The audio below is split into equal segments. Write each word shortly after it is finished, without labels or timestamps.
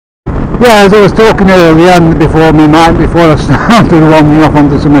Yeah, as I was talking earlier and before I started wandering off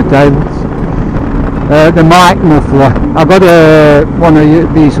onto some of the tables, the mic muffler. I got one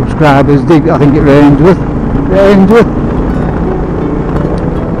of the subscribers, I think it was Ainsworth,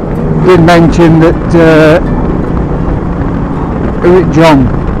 did mention that John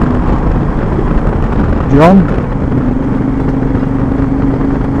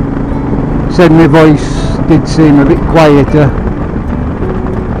said my voice did seem a bit quieter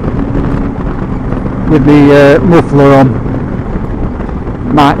with the muffler on,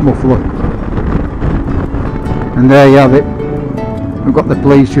 mic muffler. And there you have it. We've got the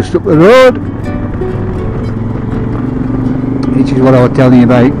police just up the road, which is what I was telling you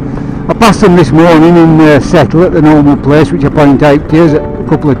about. I passed them this morning in Sett at the normal place, which I point out to you a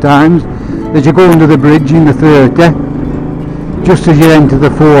couple of times, as you go under the bridge in the 30, just as you enter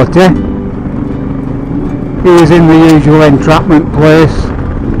the 40. He was in the usual entrapment place,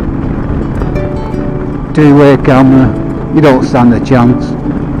 two-way camera, you don't stand a chance.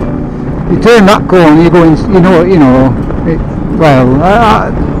 You turn that corner, you're going, there's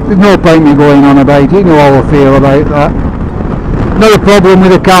no point me going on about it, you know how I feel about that. Not a problem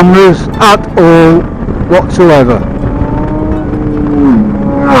with the cameras at all whatsoever.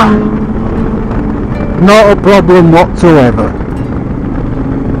 Not a problem whatsoever.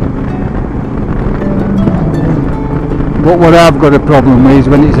 But what I've got a problem with is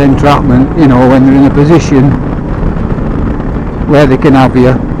when it's entrapment, when they're in a position where they can have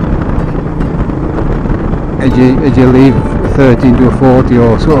you as you leave 13 to a 40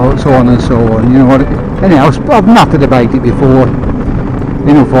 or so on and so on. You know what? Anyhow, I've mattered about it before,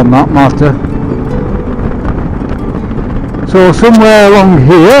 enough on that matter. So somewhere along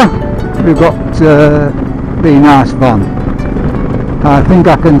here we've got the nice van. I think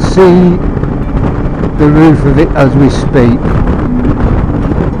I can see the roof of it as we speak.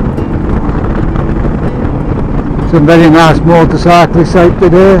 Some very nice motorcyclists out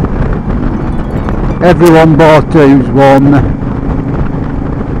today. Everyone bar two's warm.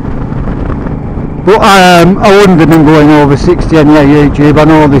 But I wouldn't have been going over 60 on YouTube. I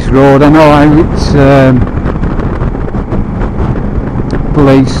know this road, I know how it's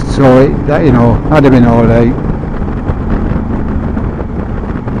policed, so I'd have been alright.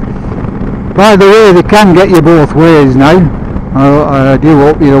 By the way, they can get you both ways now. I do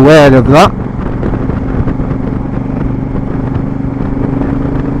hope you're aware of that.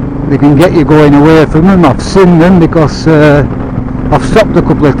 They can get you going away from them. I've seen them because I've stopped a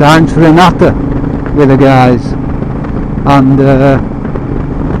couple of times for a natter with the guys, and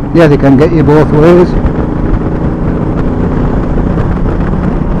yeah, they can get you both ways.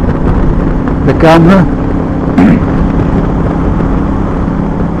 The camera.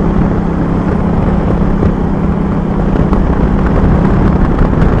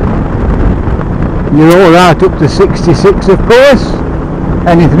 You're alright up to 66, of course.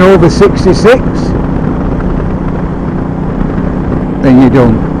 Anything over 66, then you're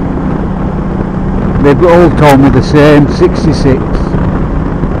done. They've all told me the same, 66.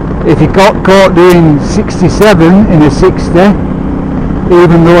 If you got caught doing 67 in a 60,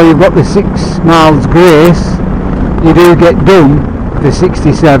 even though you've got the 6 miles grace, you do get done for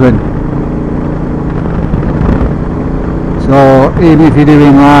 67. So even if you're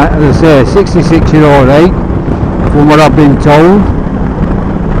doing, like, as I say, 66, you're alright, from what I've been told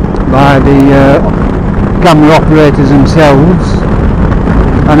by the camera operators themselves.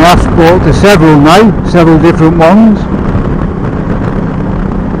 And I've spoke to several now, several different ones.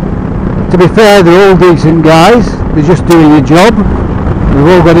 To be fair, they're all decent guys, they're just doing a job. We've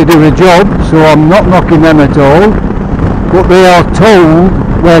all got to do a job, so I'm not knocking them at all, but they are told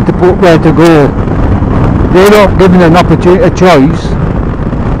where to go. They're not given an opportunity, a choice.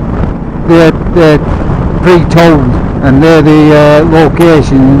 They're pre-told, and they're the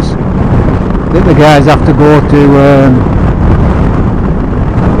locations that the guys have to go to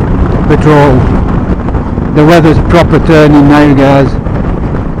patrol. The weather's proper turning now, guys.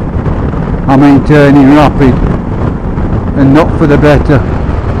 I mean turning rapid, and not for the better.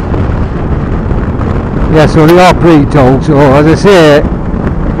 Yeah, so they are pre-told, so as I say,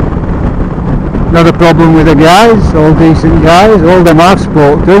 not a problem with the guys, all decent guys, all them I've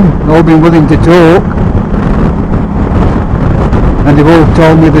spoke to, all been willing to talk, and they've all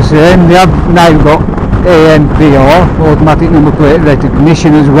told me the same. They have now got ANPR, automatic number plate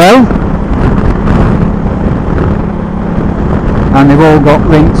recognition, as well, and they've all got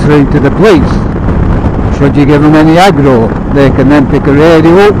links through to the police. Should you give them any aggro, they can then pick a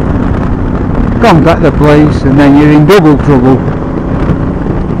radio up, contact the police, and then you're in double trouble.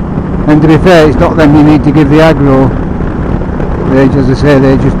 And to be fair, it's not them you need to give the aggro, As I say,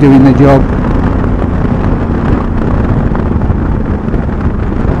 they're just doing the job.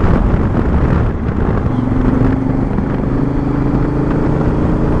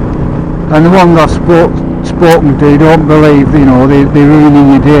 And the ones I've spoken to don't believe, you know, they're ruining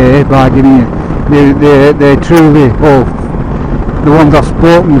your day by giving you. They truly, the ones I've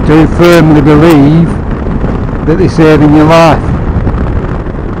spoken to firmly believe that they're saving your life,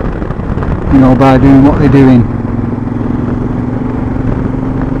 you know, by doing what they're doing.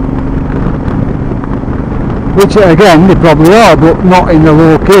 Which again they probably are, but not in the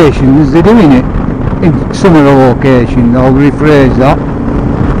locations they're doing it. In some of the locations, I'll rephrase that.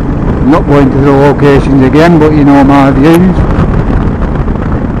 I'm not going to the locations again, but you know my views.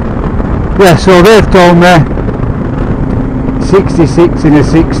 Yeah, so they've told me 66 in a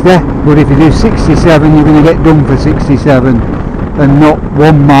 60, but if you do 67 you're going to get done for 67 and not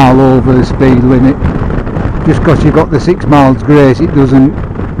 1 mile over the speed limit. Just because you've got the 6 miles grace, it doesn't.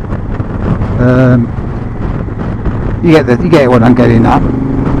 You get what I'm getting at.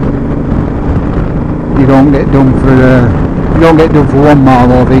 You don't get done for 1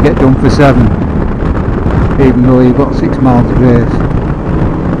 mile over, you get done for 7, even though you've got 6 miles grace.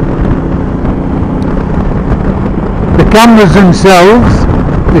 The cameras themselves,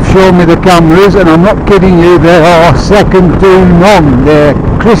 they've shown me the cameras, and I'm not kidding you, they are second to none. They're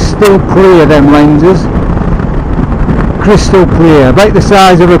crystal clear, them lenses. Crystal clear, about the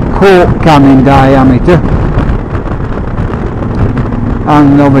size of a Coke can in diameter.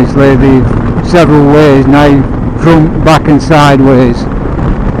 And obviously they've several ways now, front, back and sideways,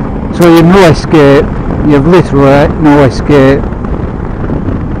 so you've no escape, you've literally no escape.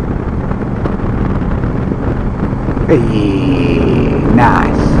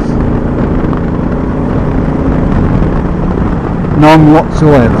 Nice. None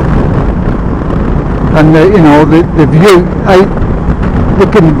whatsoever. And you know, the view, they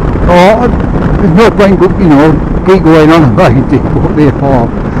can, there's no point, you know, keep going on about it, what they are.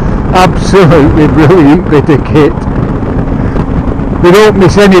 Absolutely brilliant bit of kit. They don't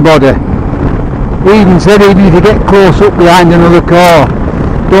miss anybody. He even said, even if you get close up behind another car,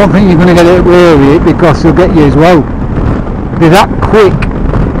 don't think you're going to get away with it, because they'll get you as well. They're that quick,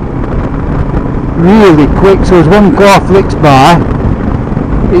 really quick. So as one car flicks by,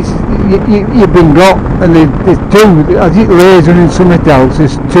 you've been got. And there's two, I think laser and something else,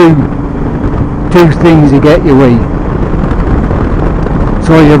 there's two things you get you with.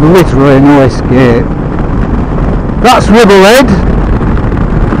 So you've literally no escape. That's Ribble Head.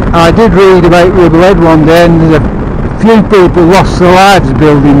 I did read about Ribble Head one day, and there's a few people lost their lives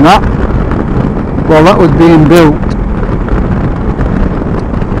building that while that was being built.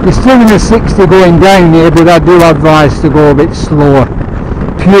 You're still in a 60 going down here, but I do advise to go a bit slower,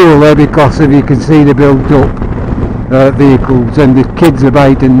 purely because of, you can see the built up vehicles, and the kids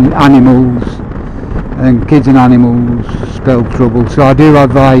about and animals, and kids and animals spell trouble, so I do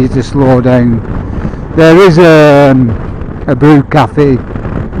advise you to slow down. There is a brew cafe,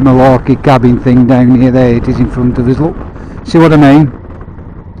 malarkey cabin thing down here. There it is in front of us, look, see what I mean?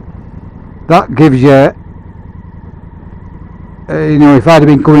 That gives you, you know, if I'd have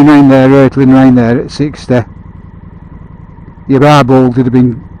been coming round there, hurtling round there at 60, your eyeballs would have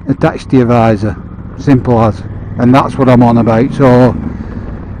been attached to your visor, simple as. And that's what I'm on about. So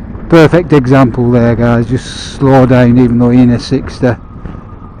perfect example there, guys. Just slow down, even though you're in a 60,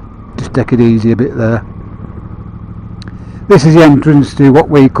 just take it easy a bit there. This is the entrance to what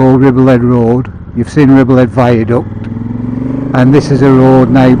we call Ribble Head Road. You've seen Ribble Head Viaduct, and this is a road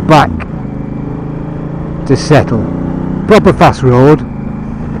now back to Settle. Proper fast road.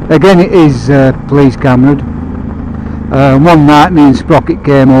 Again, it is police cameraed. One night me and Sprocket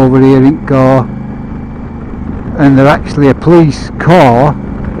came over here in car, and they're actually a police car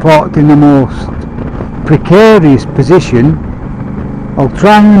parked in the most precarious position. I'll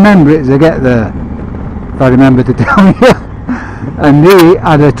try and remember it as I get there, if I remember to tell you. And he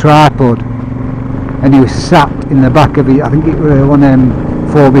had a tripod, and he was sat in the back of it. I think it was one of them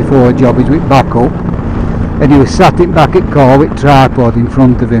 4x4 jobbies with back up, and he was sat in back of the car with tripod in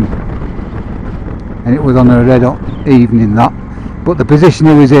front of him, and it was on a red hot evening that. But the position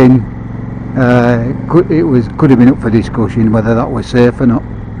he was in, could have been up for discussion whether that was safe or not,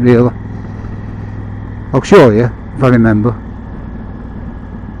 really. I'll show you if I remember.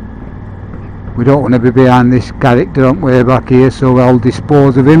 We don't want to be behind this character on way back here, so I'll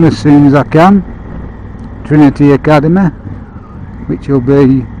dispose of him as soon as I can. Trinity Academy, which will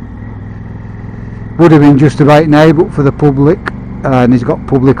be, would have been just about now, but for the public, and he's got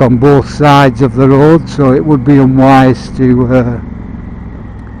public on both sides of the road, so it would be unwise to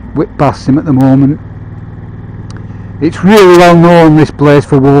whip past him at the moment. It's really well known, this place,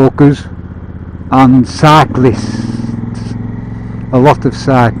 for walkers and cyclists. A lot of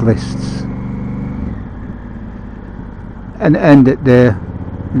cyclists. And end of the day,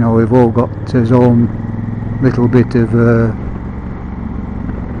 you know, we've all got his own little bit of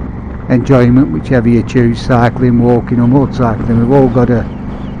enjoyment, whichever you choose, cycling, walking or motorcycling. We've all got to,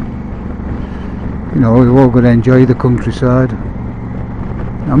 you know, we've all got to enjoy the countryside.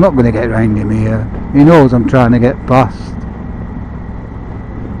 I'm not going to get round him here. He knows I'm trying to get past.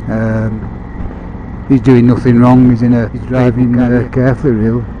 He's doing nothing wrong. He's driving carefully,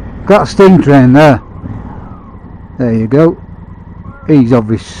 really. Got a steam train there. There you go. He's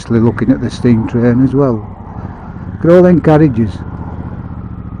obviously looking at the steam train as well. Look at all them carriages.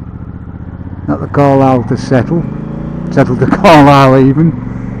 Not the Carlisle to Settle. Settle to Carlisle even.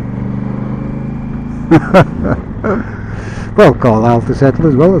 Well, Carlisle to Settle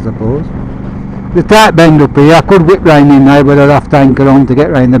as well, I suppose. The tight bend up here, I could whip round in now, but I'd have to anchor on to get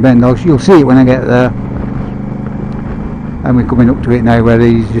round the bend. You'll see it when I get there. And we're coming up to it now, where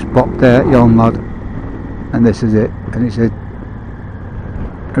he's just popped there, yon lad. And this is it. And it's a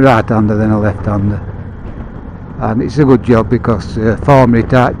right-hander, then a left-hander. And it's a good job because farmery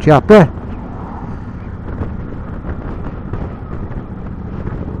type chap, eh?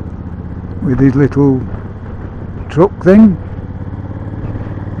 With his little truck thing.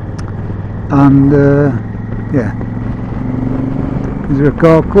 And yeah, is there a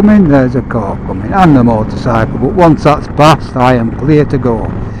car coming? There's a car coming, and a motorcycle, but once that's passed I am clear to go.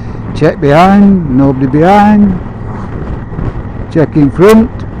 Check behind, nobody behind. Check in front,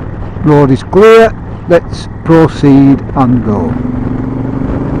 road is clear, let's proceed and go.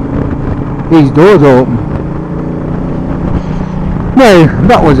 These doors open. Now,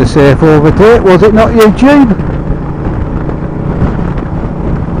 that was a safe overtake, was it not, YouTube?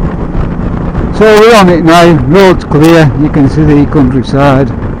 So we're on it now, road's clear, you can see the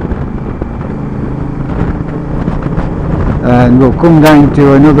countryside. And we'll come down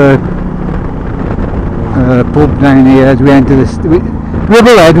to another pub down here as we enter this.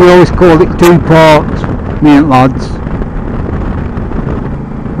 Ribble Head, we always call it two parts, me and lads.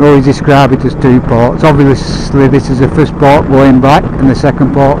 We always describe it as two parts. Obviously this is the first part going back and the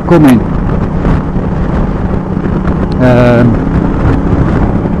second part coming.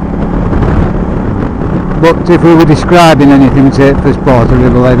 But if we were describing anything, we'd say the first part of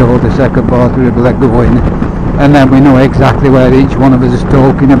Ribble Head or the second part of Ribble Head going, and then we know exactly where each one of us is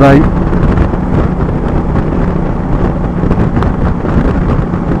talking about.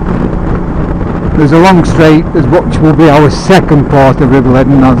 There's a long straight, there's which will be our second part of Ribble Head,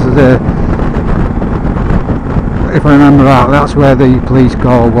 and that's if I remember right, that's where the police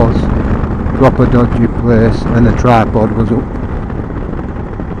car was. Proper dodgy place, and the tripod was up.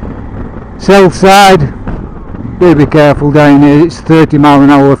 South side. Be careful down here, it's 30 mile an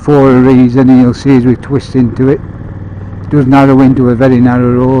hour for a reason, and you'll see as we twist into it. It does narrow into a very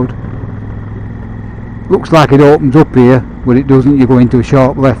narrow road. Looks like it opens up here, but it doesn't. You go into a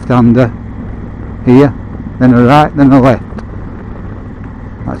sharp left-hander here, then a right, then a left.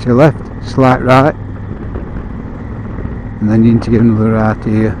 That's your left, slight right, and then you into another right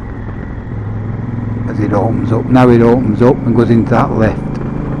here as it opens up. Now it opens up and goes into that left.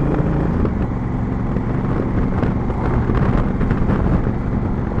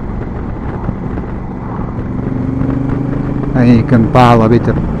 And you can pile a bit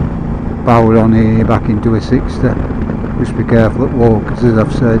of power on here back into a 60. Just be careful at walkers, as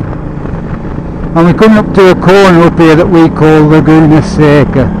I've said. And we're coming up to a corner up here that we call Laguna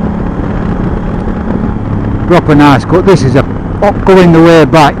Seca. Proper nice cut. This is going the way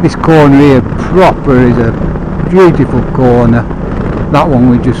back. This corner here proper is a beautiful corner. That one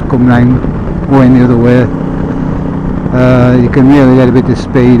we just come round going the other way. You can really get a bit of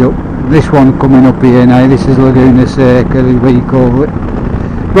speed up. This one coming up here now, this is Laguna Seca, is what you call it.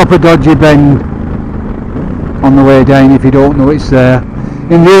 Proper dodgy bend on the way down if you don't know it's there.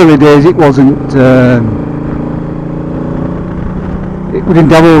 In the early days it wasn't, it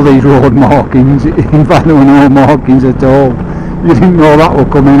didn't have all these road markings. In fact there were no markings at all. You didn't know that were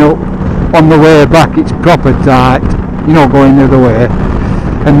coming up. On the way back it's proper tight, you're not going the other way.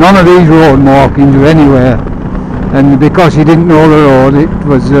 And none of these road markings were anywhere. And because you didn't know the road, it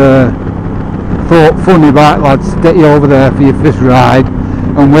was thought funny back lads to get you over there for your first ride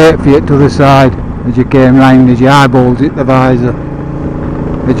and wait for you to the side as you came round, as your eyeballs hit the visor,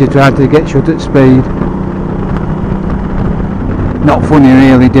 as you tried to get shut at speed. Not funny,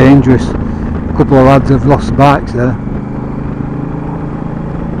 really dangerous. A couple of lads have lost bikes there.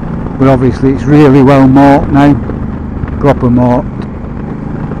 But obviously it's really well marked now, proper marked.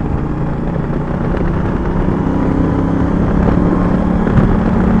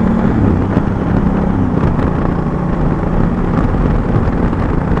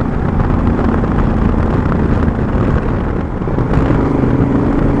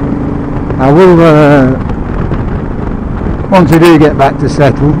 I will, once we do get back to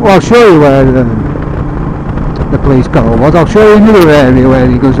Settle, well, I'll show you where the police car was. I'll show you another area where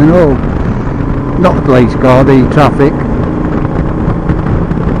he goes, oh, not the police car, the traffic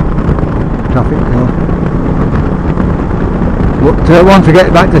car. But once we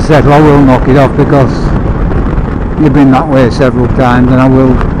get back to Settle, I will knock it off, because you've been that way several times, and I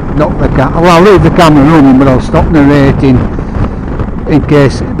will knock the camera. Well, I'll leave the camera running, but I'll stop narrating in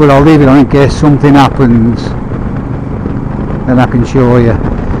case. But I'll leave it on in case something happens, and I can show you.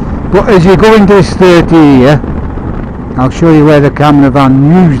 But as you go into this 30 here, I'll show you where the camera van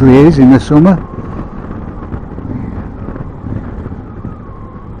usually is in the summer.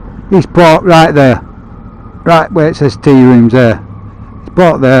 He's parked right there, right where it says tea rooms there. He's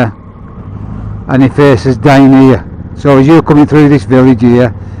parked there, and he faces down here. So as you're coming through this village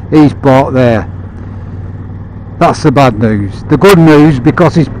here, he's parked there. That's the bad news. The good news,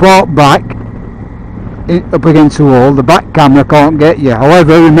 because he's parked back up against the wall, the back camera can't get you.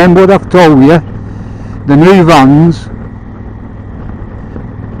 However, remember what I've told you, the new vans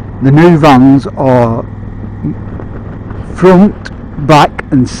are front, back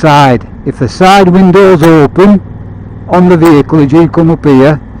and side. If the side window's open on the vehicle as you come up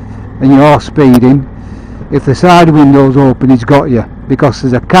here and you are speeding, if the side window's open, he's got you, because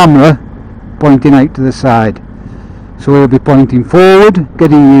there's a camera pointing out to the side. So he'll be pointing forward,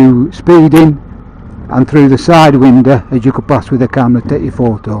 getting you speeding, and through the side window as you could pass with the camera, take your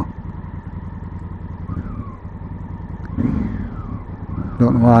photo.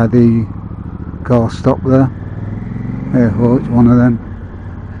 Don't know why the car stopped there. Oh, it's one of them.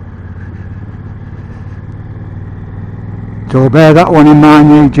 So bear that one in mind,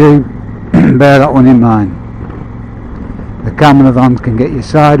 you Jew. Bear that one in mind. The camera vans can get you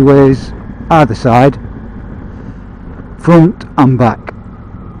sideways, either side, front and back.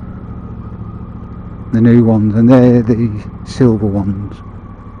 The new ones, and they're the silver ones.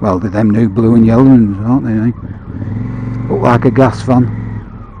 Well, they're them new blue and yellow ones, aren't they? Eh? Look like a gas van.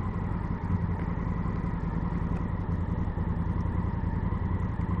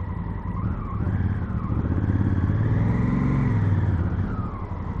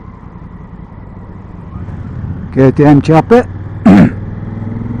 KTM chopper.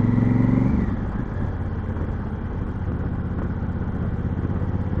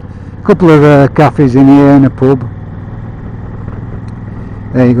 Couple of cafes in here and a pub.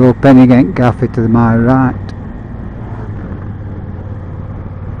 There you go, Pennygent Cafe to my right.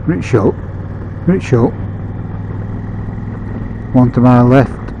 It's shut. One to my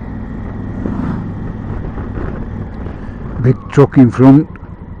left. Big truck in front.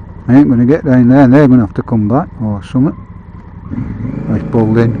 I ain't going to get down there, and they're going to have to come back or something. It's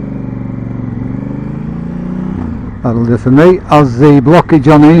pulled in. That'll do for me. As the blockage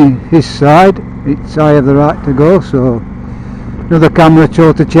on his side, I have the right to go. So another camera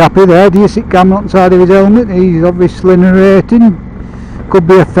showed a chappie there. Do you see camera on the side of his helmet? He's obviously narrating. Could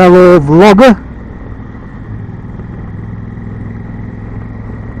be a fellow vlogger.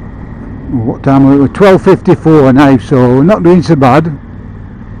 What time are we? 12:54 now, so we're not doing so bad.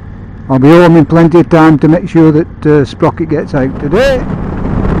 I'll be home in plenty of time to make sure that Sprocket gets out today.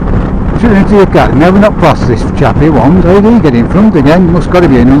 Trinity Academy, never not past this chappie once. How did he get in front again? Must got to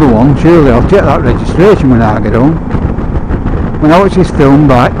be another one, surely. I'll check that registration when I get home. When I watch this film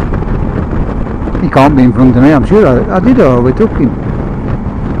back, he can't be in front of me, I'm sure I did overtook him.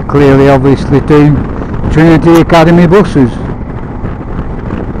 Clearly, obviously, two Trinity Academy buses.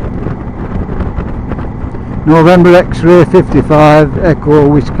 November X-ray 55 Echo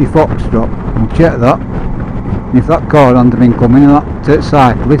Whiskey Foxtrot. We'll check that. If that car hadn't been coming, that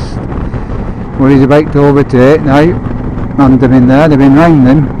cyclist where he's about to overtake now hadn't been there, they've been round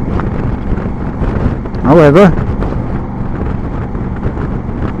them. However,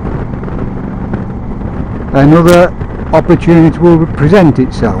 another opportunity will present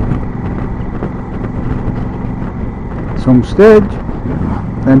itself. Some stage,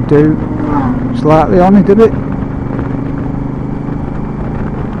 them two slightly on it a bit.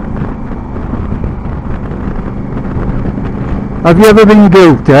 Have you ever been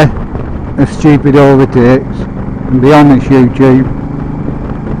guilty of stupid overtakes? And be honest, YouTube.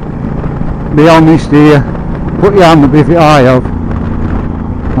 Be honest here. Put your hand up if I have.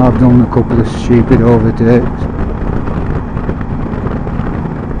 I've done a couple of stupid overtakes.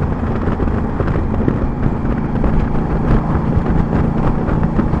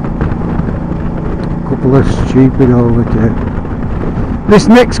 Stupid overtake. This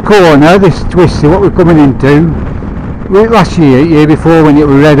next corner, this twisty, what we're coming into, last year before when it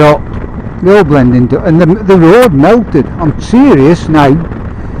was red hot, they all blend into, and the road melted. I'm serious now.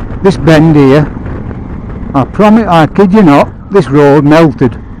 This bend here, I promise, I kid you not, this road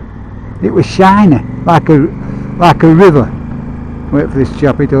melted. It was shiny, like a river. Wait for this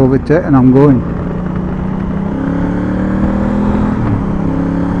chappie to overtake and I'm going.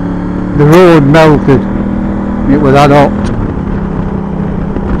 The road melted. It was that hot.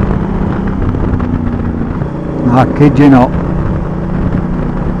 I kid you not.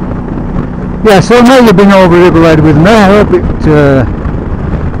 Yeah, so now you've been over Ribble Head with me. I hope it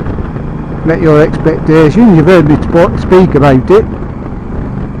met your expectations. You've heard me speak about it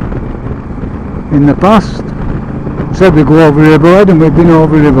in the past. Said we go over Ribble Head and we've been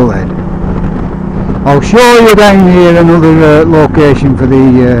over Ribble Head. I'll show you down here another location for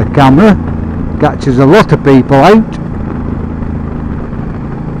the camera. Catches a lot of people out.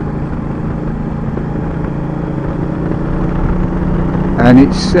 And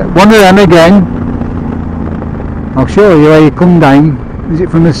it's one of them again. I'll show you how you come down. Is it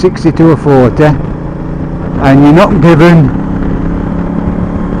from a 60 to a 40? And you're not given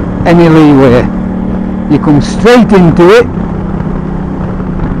any leeway. You come straight into it,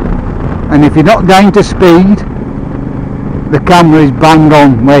 and if you're not going to speed, the camera is bang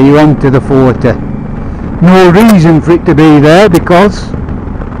on where you enter the 40. No reason for it to be there, because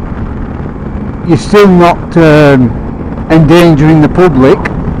you're still not endangering the public.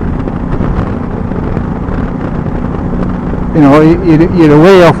 You know, you're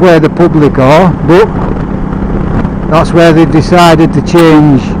way off where the public are, but that's where they've decided to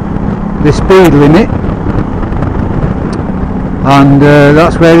change the speed limit, and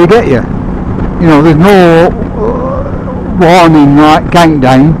that's where they get you. You know, there's no warning like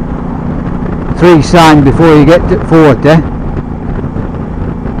countdown, 3 signs before you get to 40.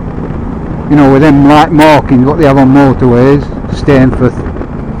 You know, with them like markings what they have on motorways, staying for,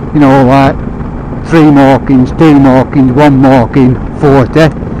 you know, like 3 markings, 2 markings, 1 marking, 40.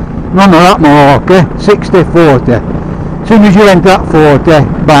 None of that malarkey. 60, 40. As soon as you enter that 40,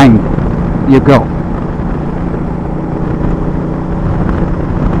 bang, you go.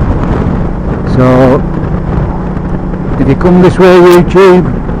 So, if you come this way YouTube,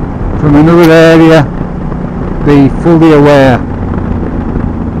 from another area, be fully aware.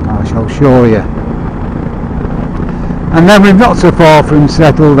 I shall show you. And then we're not so far from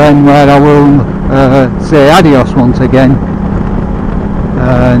Sett then, where I will say adios once again,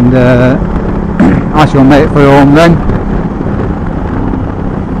 and I shall make for home then.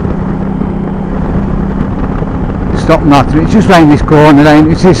 Stop matter, it's just round this corner now.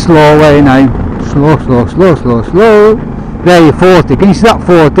 It's this slow way now. Slow, slow, slow, slow, slow. There you're 40. Can you see that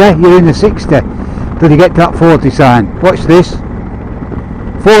 40? You're in the 60 till you get to that 40 sign. Watch this.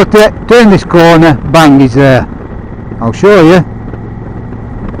 40, turn this corner, bang, he's there. I'll show you.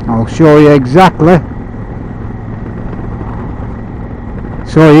 I'll show you exactly.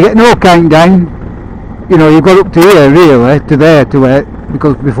 So you get no countdown. You know, you've got up to here really, to there, to where,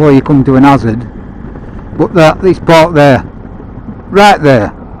 because before you come to an hazard. But this part there, right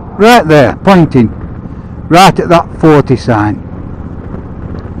there, pointing, right at that 40 sign.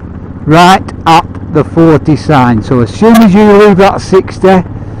 Right at the 40 sign. So as soon as you leave that 60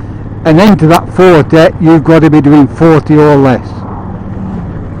 and enter that 40, you've got to be doing 40 or less,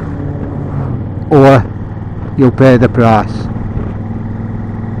 or you'll pay the price.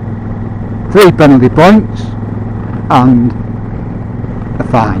 3 penalty points and a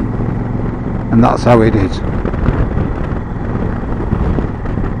fine, and that's how it is.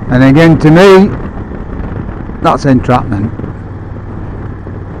 And again, to me, that's entrapment.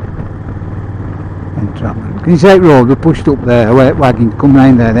 Entrapment. Can you say road? We pushed up there, where wagons come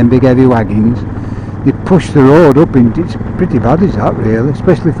round there, them big heavy wagons. They push the road up, and it's pretty bad, is that really?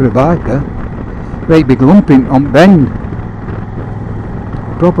 Especially for a biker. Great big lump on bend.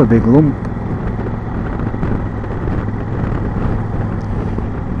 Proper big lump.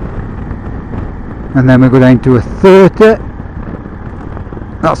 And then we go down to a 30.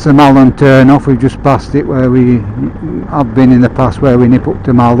 That's the Malham turn off. We've just passed it, where we have been in the past, where we nip up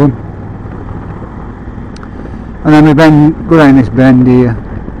to Malham. And then we go down this bend here,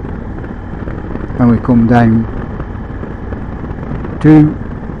 and we come down to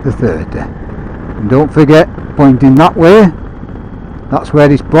the 30. And don't forget, pointing that way, that's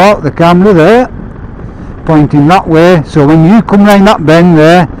where it's parked, the camera there, pointing that way. So when you come round that bend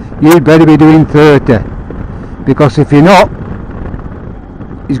there, you'd better be doing 30, because if you're not,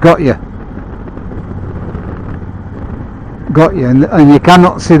 he's got you. Got you, and you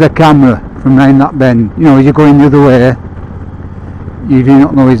cannot see the camera from round that bend. You know, as you're going the other way, you do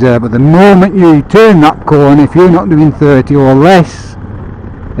not know he's there. But the moment you turn that corner, if you're not doing 30 or less,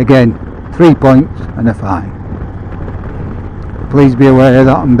 again, 3 points and a fine. please be aware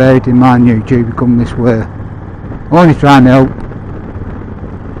that and bear it in mind, YouTube, you come this way. Only trying to help.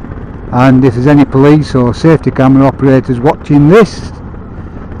 And if there's any police or safety camera operators watching this,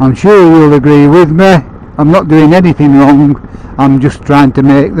 I'm sure you'll agree with me. I'm not doing anything wrong, I'm just trying to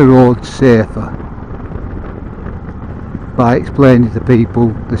make the roads safer by explaining to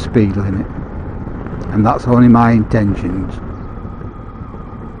people the speed limit, and that's only my intentions,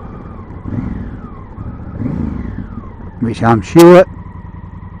 which I'm sure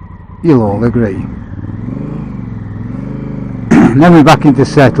you'll all agree. Then we're back into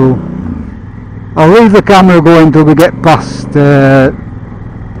Settle. I'll leave the camera going until we get past the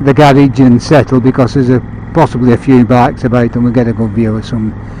garage and Settle, because there's possibly a few bikes about and we'll get a good view of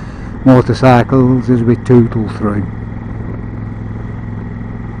some motorcycles as we tootle through.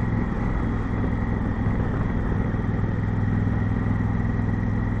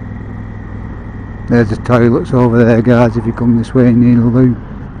 There's the toilets over there, guys, if you come this way and need a loo.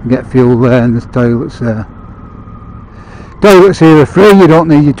 Get fuel there, and there's toilets there. Toilets here are free, you don't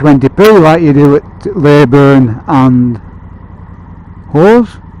need your 20p like you do at Leyburn and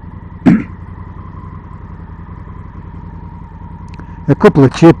Hawes. A couple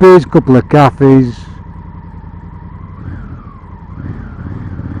of chippies, a couple of cafes,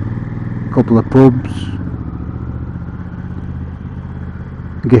 a couple of pubs,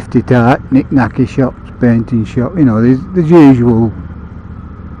 gifty type, knick-knacky shops, painting shop, you know, there's usual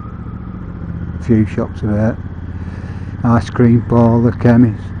few shops about. Ice cream parlour,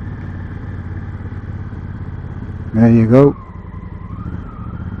 chemist. There you go.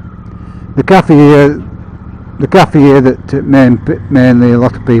 The cafe here that mainly a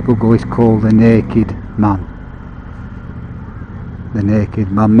lot of people go is called the Naked Man. The Naked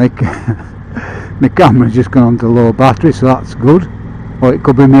Man. My camera's just gone on to low battery, so that's good. Or it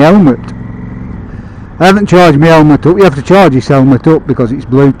could be my helmet. I haven't charged my helmet up. You have to charge your helmet up because it's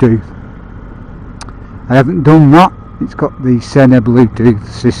Bluetooth. I haven't done that. It's got the Sett Bluetooth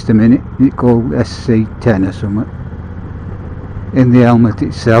system in it. It's called SC10 or something in the helmet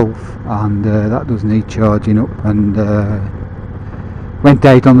itself, and that does need charging up. And went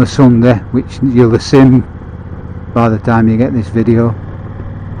out on the Sunday, which you'll have seen by the time you get this video.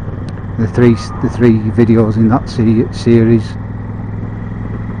 The three videos in that series,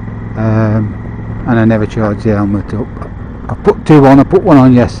 and I never charged the helmet up. I put two on. I put one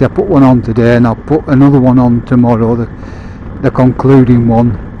on yesterday, I put one on today, and I'll put another one on tomorrow, the concluding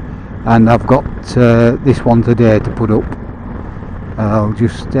one, and I've got this one today to put up. I'll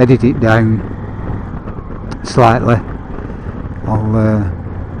just edit it down slightly. I'm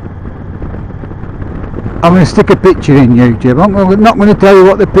going to stick a picture in YouTube. I'm not going to tell you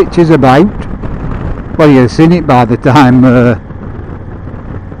what the picture's about. Well, you've seen it by the time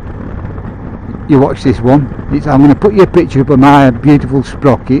you watch this one. I'm going to put you a picture up of my beautiful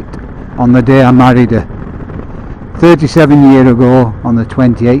sprocket on the day I married her 37 years ago on the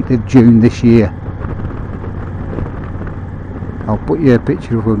 28th of June this year. I'll put you a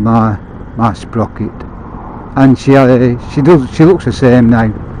picture up of my sprocket, and she looks the same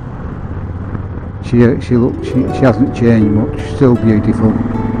now. She hasn't changed much, still beautiful.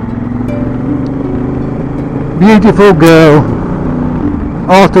 Beautiful girl,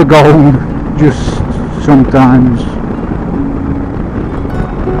 heart of gold, just sometimes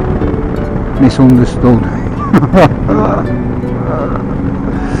misunderstood.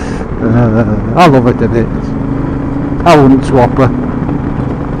 I love it a bit. I wouldn't swap her,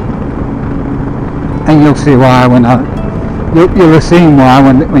 and you'll see why when you'll have seen why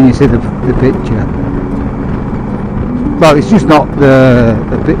when you see the picture. Well, it's just not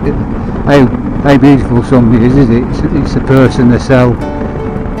how beautiful somebody is it? It's the person herself,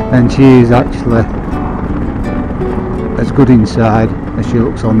 and she is actually as good inside as she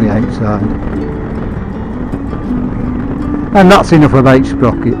looks on the outside. And that's enough about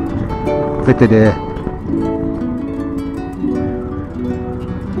Sprocket for today.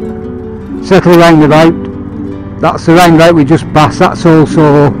 Settle roundabout. That's the roundabout we just passed. That's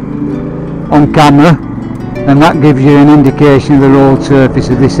also on camera, and that gives you an indication of the road surface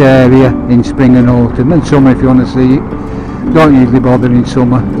of this area in spring and autumn and summer if you want to see it. Don't usually bother in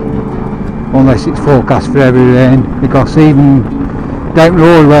summer unless it's forecast for heavy rain, because even down the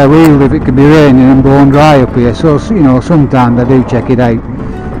road where we live it could be raining and bone dry up here, so you know sometimes I do check it out,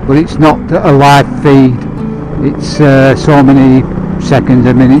 but it's not a live feed. It's so many seconds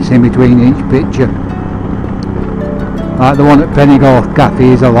and minutes in between each picture. Like the one at Pennygorth Cafe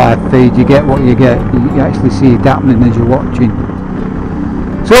is a live feed. You get what you get. You actually see it happening as you're watching.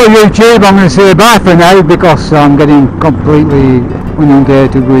 So YouTube, I'm going to say bye for now because I'm getting completely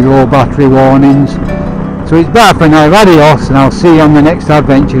inundated with low battery warnings. So it's bye for now, adios, and I'll see you on the next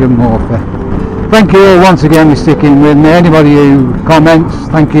adventure of Morphy. Thank you all once again for sticking with me. Anybody who comments,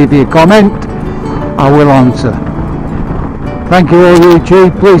 thank you for your comment, I will answer. Thank you all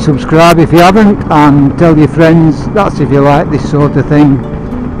YouTube, please subscribe if you haven't, and tell your friends, that's if you like this sort of thing.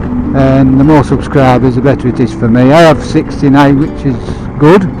 The more subscribers the better it is for me. I have 60 now, which is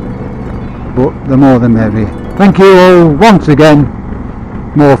good, but the more the merrier. Thank you all once again.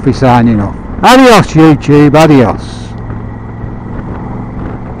 Morphy signing off. Adios YouTube, adios.